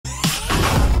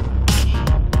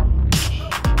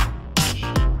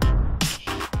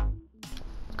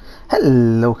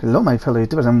Hello my fellow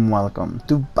YouTubers and welcome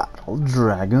to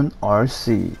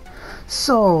BattleDragonRC.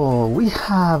 So we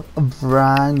have a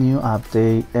brand new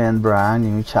update and brand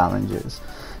new challenges.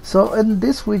 So in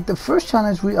this week the first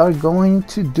challenge we are going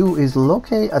to do is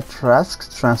locate a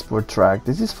Trask transport track.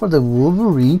 This is for the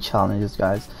Wolverine challenges,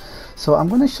 guys. So I'm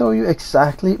going to show you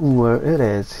exactly where it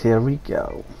is. Here we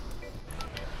go.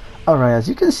 Alright, as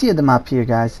you can see at the map here,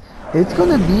 guys, it's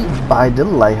gonna be by the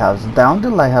lighthouse. Down the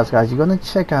lighthouse, guys, you're gonna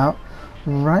check out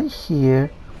right here.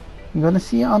 You're gonna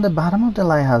see on the bottom of the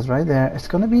lighthouse right there, it's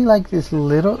gonna be like this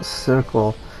little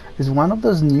circle. It's one of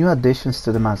those new additions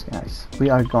to the map, guys. We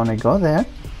are gonna go there,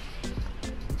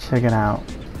 check it out.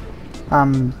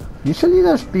 Usually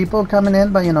there's people coming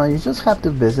in, but you know, you just have to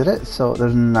visit it, so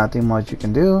there's nothing much you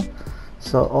can do.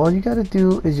 So all you gotta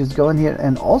do is just go in here,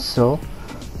 and also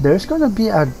there's gonna be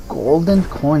a golden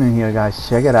coin in here, guys.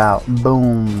 Check it out.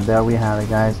 Boom, there we have it,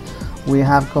 guys. We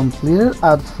have completed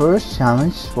our first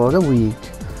challenge for the week.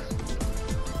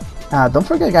 Don't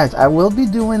forget, guys, I will be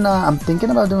doing I'm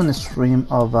thinking about doing a stream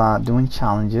of doing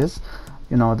challenges,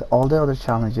 you know, all the other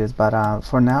challenges, but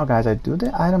for now, guys, I do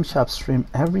the item shop stream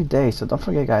every day, so don't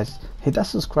forget, guys, hit that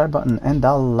subscribe button and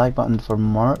that like button for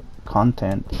more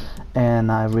content,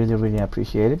 and I really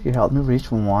appreciate it if you help me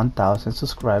reach 1,000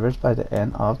 subscribers by the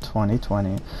end of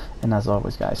 2020. And as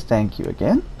always, guys, thank you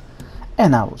again,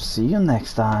 and I will see you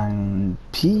next time.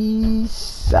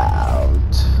 Peace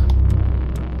out.